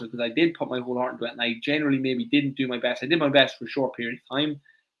was personal, because I did put my whole heart into it, and I generally maybe didn't do my best. I did my best for a short period of time,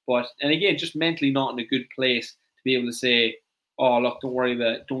 and again, just mentally not in a good place to be able to say, oh, look, don't worry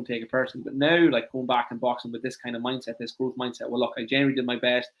about it, don't take it personally. But now, like, going back and boxing with this kind of mindset, this growth mindset, well, look, I generally did my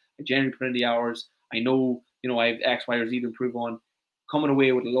best. I generally put in the hours. I know, I have X, Y, or Z to improve on. Coming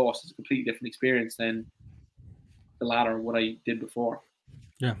away with a loss is a completely different experience than the latter, what I did before.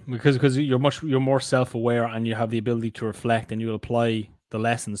 Yeah, because you're more self-aware, and you have the ability to reflect, and you apply the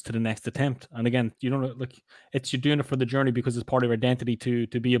lessons to the next attempt. And again, you don't like you're doing it for the journey, because it's part of your identity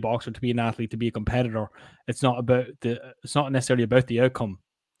to be a boxer, to be an athlete, to be a competitor. It's not necessarily about the outcome.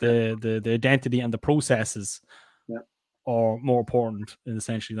 The identity and the processes are more important,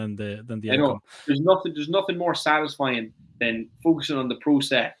 essentially, than the outcome. There's nothing more satisfying than focusing on the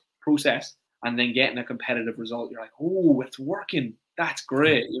process and then getting a competitive result. You're like, oh, it's working. That's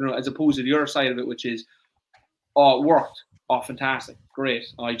great. As opposed to the other side of it, which is, oh, it worked. Oh, fantastic. Great.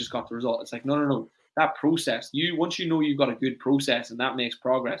 Oh, I just got the result. It's like, no. That process, once you know you've got a good process and that makes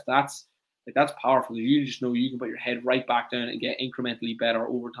progress, that's powerful. You just know you can put your head right back down and get incrementally better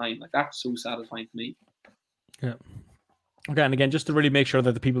over time. Like, that's so satisfying to me. Yeah. Okay, and again, just to really make sure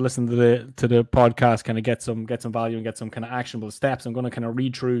that the people listening to the podcast kind of get some value and get some kind of actionable steps, I'm going to kind of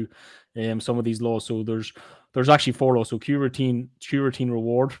read through some of these laws. So there's actually 4 laws. So cue routine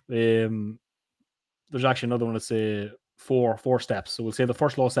reward. There's actually another one that's four steps. So we'll say the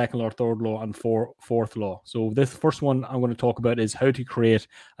first law, second law, third law, and fourth law. So this first one I'm going to talk about is how to create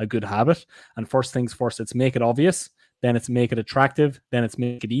a good habit. And first things first, it's make it obvious. Then it's make it attractive, then it's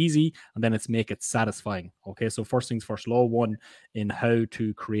make it easy, and then it's make it satisfying. Okay, so first things first, law 1 in how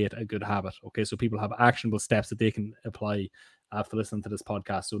to create a good habit. Okay, so people have actionable steps that they can apply after listening to this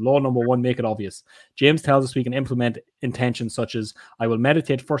podcast. So law number 1, make it obvious. James tells us we can implement intentions such as, I will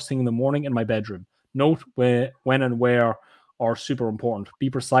meditate first thing in the morning in my bedroom. Note when and where are super important. Be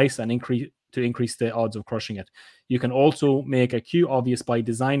precise and increase the odds of crushing it. You can also make a cue obvious by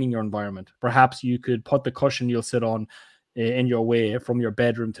designing your environment. Perhaps you could put the cushion you'll sit on in your way from your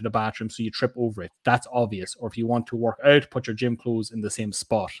bedroom to the bathroom so you trip over it. That's obvious. Or if you want to work out, put your gym clothes in the same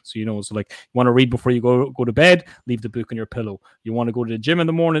spot. So, so like, you want to read before you go to bed, leave the book on your pillow. You want to go to the gym in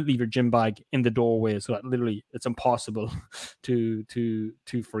the morning, leave your gym bag in the doorway, so that literally it's impossible to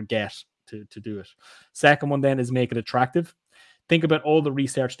forget to do it. Second one then is make it attractive. Think about all the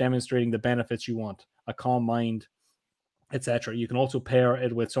research demonstrating the benefits you want, a calm mind, etc. You can also pair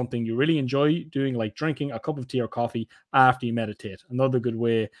it with something you really enjoy doing, like drinking a cup of tea or coffee after you meditate. Another good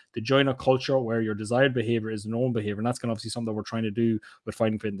way to join a culture where your desired behavior is normal behavior. And that's kind of obviously something that we're trying to do with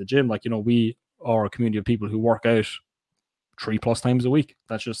Fighting Fit in the gym. Like, we are a community of people who work out 3+ times a week.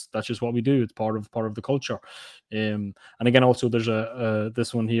 That's just what we do. It's part of the culture. And again, also there's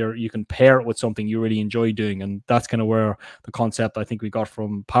this one here, you can pair it with something you really enjoy doing, and that's kind of where the concept I think we got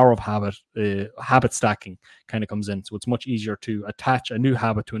from Power of Habit, habit stacking, kind of comes in. So it's much easier to attach a new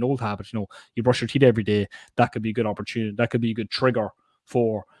habit to an old habit. You brush your teeth every day. That could be a good opportunity. That could be a good trigger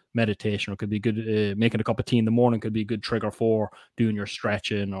for meditation, or it could be good making a cup of tea in the morning could be a good trigger for doing your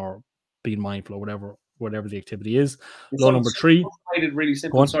stretching or being mindful, or whatever the activity is. Law number 3. I did really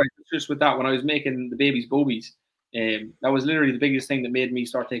simple. Sorry, just with that, when I was making the baby's bobies, that was literally the biggest thing that made me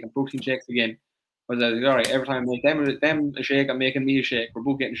start taking protein shakes again. I was like, all right, every time I make them a shake, I'm making me a shake. We're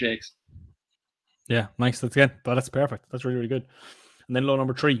both getting shakes. Yeah, nice. That's perfect. That's really, really good. And then law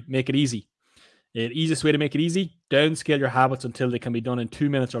number 3, make it easy. The easiest way to make it easy, downscale your habits until they can be done in 2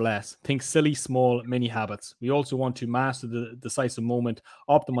 minutes or less. Think silly, small, mini habits. We also want to master the decisive moment,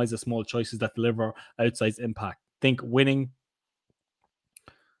 optimize the small choices that deliver outsized impact. Think winning.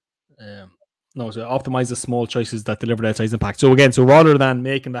 Optimize the small choices that deliver outsized impact. So again, rather than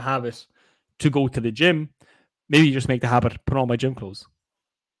making the habit to go to the gym, maybe you just make the habit, put on my gym clothes.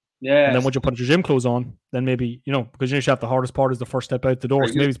 Yeah. And then once you put your gym clothes on, then maybe, because you have the hardest part is the first step out the door.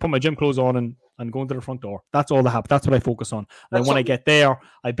 So maybe it's put my gym clothes on and go into the front door. That's all the habit. That's what I focus on. And then when I get there,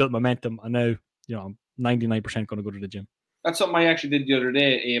 I built momentum, and now, I'm 99% going to go to the gym. That's something I actually did the other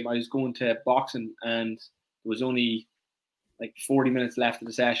day. I was going to boxing, and there was only like 40 minutes left of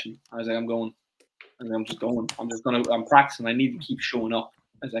the session. I was like, I'm going. And I'm just going. I'm practicing. I need to keep showing up.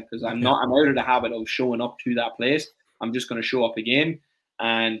 I was like, because I'm out of the habit of showing up to that place. I'm just going to show up again.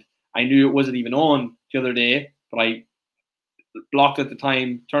 And I knew it wasn't even on the other day, but I blocked at the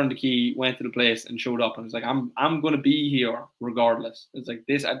time, turned the key, went to the place, and showed up. And I was like, I'm going to be here regardless. It's like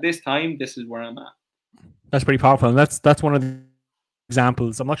this at this time. This is where I'm at. That's pretty powerful, and that's one of the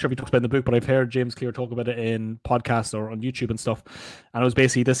examples. I'm not sure if he talks about it in the book, but I've heard James Clear talk about it in podcasts or on YouTube and stuff. And it was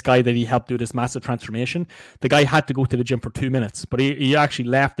basically this guy that he helped do this massive transformation. The guy had to go to the gym for 2 minutes, but he actually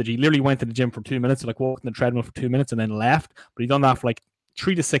left it. He literally went to the gym for 2 minutes, like walked on the treadmill for 2 minutes and then left. But he done that for like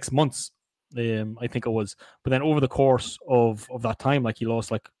 3 to 6 months, I think it was. But then over the course of that time, like he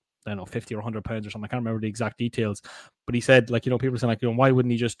lost like, I don't know, 50 or 100 pounds or something. I can't remember the exact details, but he said, like, people saying, like, why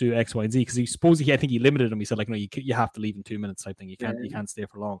wouldn't he just do X, Y, and Z? Because I think he limited him. He said, like, no, you have to leave in 2 minutes type thing. You can't stay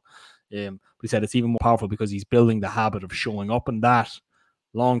for long. But he said it's even more powerful because he's building the habit of showing up, and that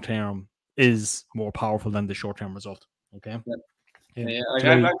long term is more powerful than the short term result. Okay.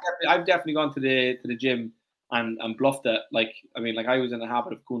 I've definitely gone to the gym and bluffed it. Like, I was in the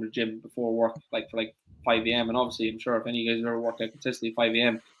habit of going to the gym before work, like for like 5 a.m. And obviously, I'm sure if any of you guys have ever worked out consistently at 5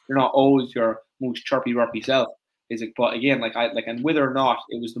 a.m., you're not always your most chirpy, burpy self. But again, and whether or not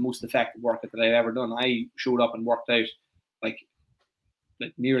it was the most effective workout that I've ever done, I showed up and worked out like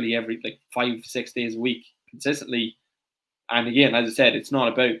nearly every 5-6 days a week consistently. And again, as I said, it's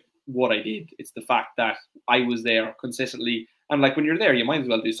not about what I did; it's the fact that I was there consistently. And like when you're there, you might as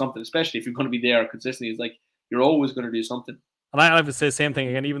well do something, especially if you're going to be there consistently. It's like you're always going to do something. And I have to say the same thing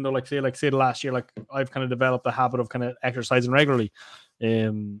again, even though say the last year, like I've kind of developed the habit of kind of exercising regularly.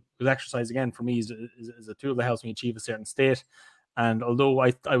 Because exercise again for me is a tool that helps me achieve a certain state. And although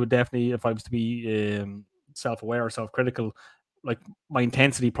I would definitely, if I was to be self-aware or self-critical, like my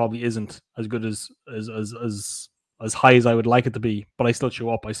intensity probably isn't as good as high as I would like it to be, but I still show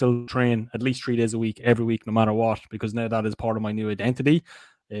up. I still train at least 3 days a week, every week, no matter what, because now that is part of my new identity.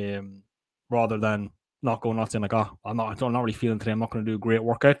 Rather than not going nuts and like, I'm not really feeling today. I'm not going to do a great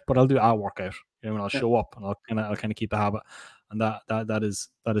workout, but I'll do a workout. And I'll show up and I'll kind of keep the habit, and that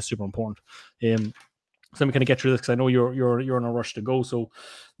is super important. So I'm going to get through this because I know you're in a rush to go. So,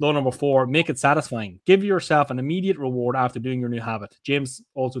 law number 4: make it satisfying. Give yourself an immediate reward after doing your new habit. James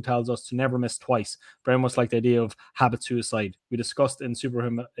also tells us to never miss twice. Very much like the idea of habit suicide. We discussed in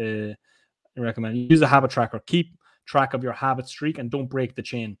Superhuman. Recommend use a habit tracker. Keep track of your habit streak and don't break the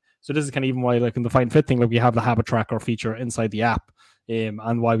chain. So this is kind of even why, like in the Fight and Fit thing, like we have the habit tracker feature inside the app,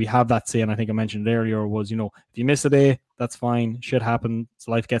 and why we have that saying, I think I mentioned earlier, was, if you miss a day, that's fine. Shit happens.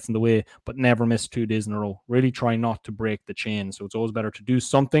 Life gets in the way, but never miss 2 days in a row. Really try not to break the chain. So it's always better to do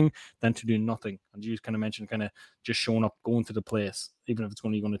something than to do nothing. And you kind of mentioned kind of just showing up, going to the place, even if it's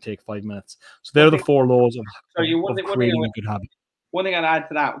only going to take 5 minutes. So they're the 4 laws of creating a good habit. One thing I'd add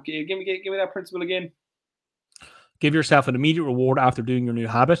to that, okay, give me that principle again. Give yourself an immediate reward after doing your new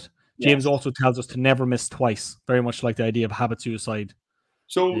habit. James also tells us to never miss twice, very much like the idea of habit suicide.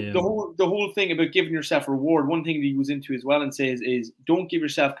 So the whole thing about giving yourself a reward, one thing that he goes into as well and says is don't give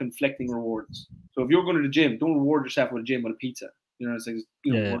yourself conflicting rewards. So if you're going to the gym, don't reward yourself with a gym with a pizza. It's like,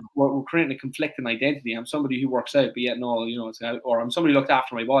 we're creating a conflicting identity. I'm somebody who works out, but yet no, or I'm somebody who looks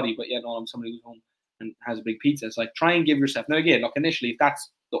after my body, but yet no, I'm somebody who's home and has a big pizza. It's like, try and give yourself. Now again, look, initially, if that's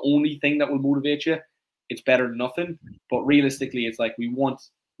the only thing that will motivate you, it's better than nothing. But realistically, it's like we want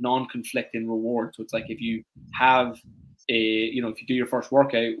non-conflicting rewards. So it's like if you have if you do your first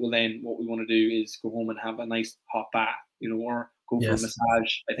workout, well then what we want to do is go home and have a nice hot bath, or go for a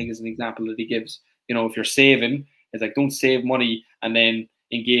massage. I think is an example that he gives. If you're saving, it's like don't save money and then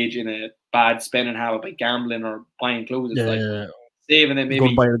engage in a bad spending habit by gambling or buying clothes. It's save and then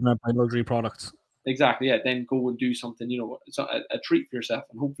maybe go buy luxury products. Exactly, yeah. Then go and do something, a treat for yourself,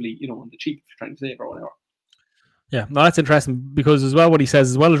 and hopefully, on the cheap if you're trying to save or whatever. Yeah, no, that's interesting because as well, what he says,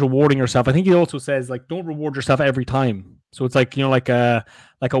 as well as rewarding yourself, I think he also says like don't reward yourself every time. So it's like like a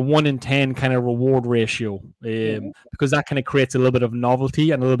 1 in 10 kind of reward ratio, because that kind of creates a little bit of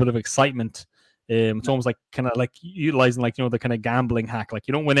novelty and a little bit of excitement. It's almost like kind of like utilizing the kind of gambling hack. Like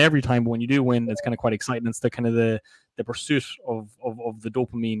you don't win every time, but when you do win, it's kind of quite exciting. It's the kind of the pursuit of the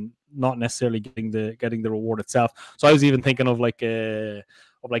dopamine, not necessarily getting the reward itself. So I was even thinking of getting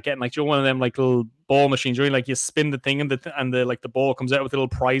one of them like little ball machines, really, like you spin the thing and the ball comes out with a little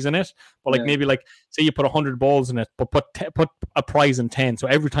prize in it. But maybe say you put 100 balls in it, but put a prize in 10. So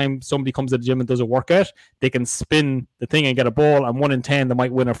every time somebody comes to the gym and does a workout, they can spin the thing and get a ball, and 1 in 10 they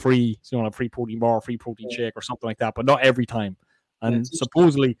might win a free protein bar, free protein shake or something like that, but not every time. And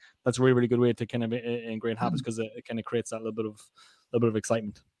supposedly that's a really, really good way to kind of ingrain habits because it kind of creates that little bit of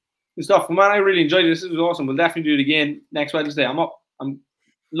excitement. Good stuff, man. I really enjoyed this. This was awesome. We'll definitely do it again next Wednesday. I'm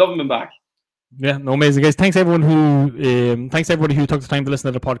loving them back. Yeah, no, amazing, guys. Thanks everybody who took the time to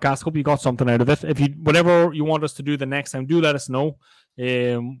listen to the podcast. Hope you got something out of it. If you whatever you want us to do the next time, do let us know.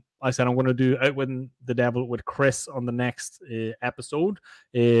 I said I'm going to do Outwitting the Devil with Chris on the next episode.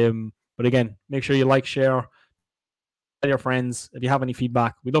 But again, make sure you like, share, your friends. If you have any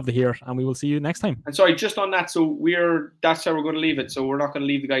feedback, we'd love to hear it, and we will see you next time. And sorry, just on that, so that's how we're going to leave it. So we're not going to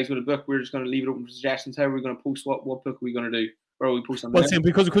leave the guys with a book. We're just going to leave it open for suggestions. How are we going to post? What book are we going to do? Or are we post on? Well, same,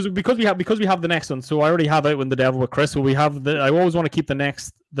 because we have the next one. So I already have Outwin the Devil with Chris. So we have I always want to keep the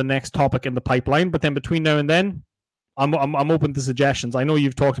next topic in the pipeline. But then between now and then, I'm open to suggestions. I know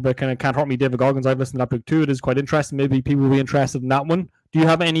you've talked about kind of Can't Hurt Me, David Goggins. I've listened to that book too. It is quite interesting. Maybe people will be interested in that one. Do you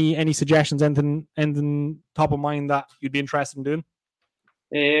have any suggestions, anything top of mind that you'd be interested in doing?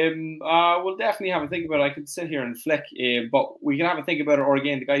 We'll definitely have a think about it. I could sit here and flick, but we can have a think about it. Or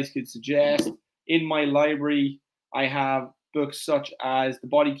again, the guys could suggest. In my library, I have books such as The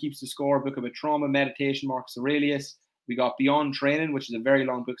Body Keeps the Score, a book about trauma, meditation, Marcus Aurelius. We got Beyond Training, which is a very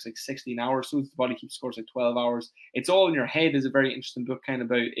long book. It's like 16 hours. So The Body Keeps the Score is like 12 hours. It's All in Your Head is a very interesting book kind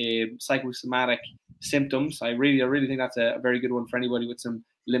of about psychosomatic symptoms. I really think that's a very good one for anybody with some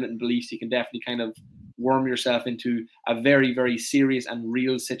limiting beliefs. You can definitely kind of worm yourself into a very, very serious and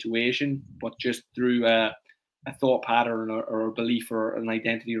real situation, but just through a thought pattern or a belief or an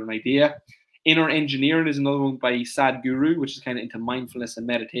identity or an idea. Inner Engineering is another one by Sadhguru, which is kind of into mindfulness and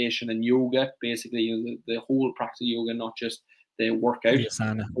meditation and yoga, basically, the whole practice of yoga, not just the workout.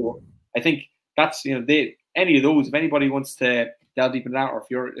 So I think that's, any of those, if anybody wants to delve deep into that, or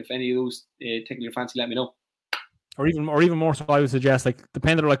if any of those tickle your fancy, let me know. Or even more so, I would suggest, like,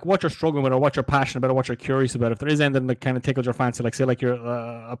 depending on like what you're struggling with or what you're passionate about or what you're curious about. If there is anything that kind of tickles your fancy, like say like you're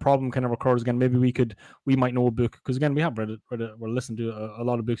a problem kind of occurs again, maybe we might know a book, because again we have read we're listening to a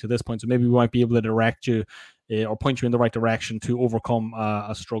lot of books at this point, so maybe we might be able to direct you or point you in the right direction to overcome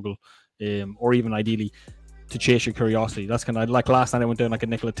a struggle, or even ideally to chase your curiosity. That's kind of like last night I went down like a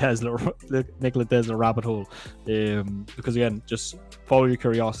Nikola Tesla rabbit hole, because again, just follow your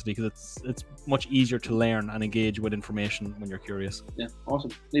curiosity, because it's much easier to learn and engage with information when you're curious. Yeah,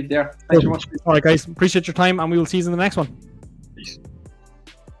 awesome. Leave it there. Thanks so much. All right, guys, appreciate your time, and we will see you in the next one.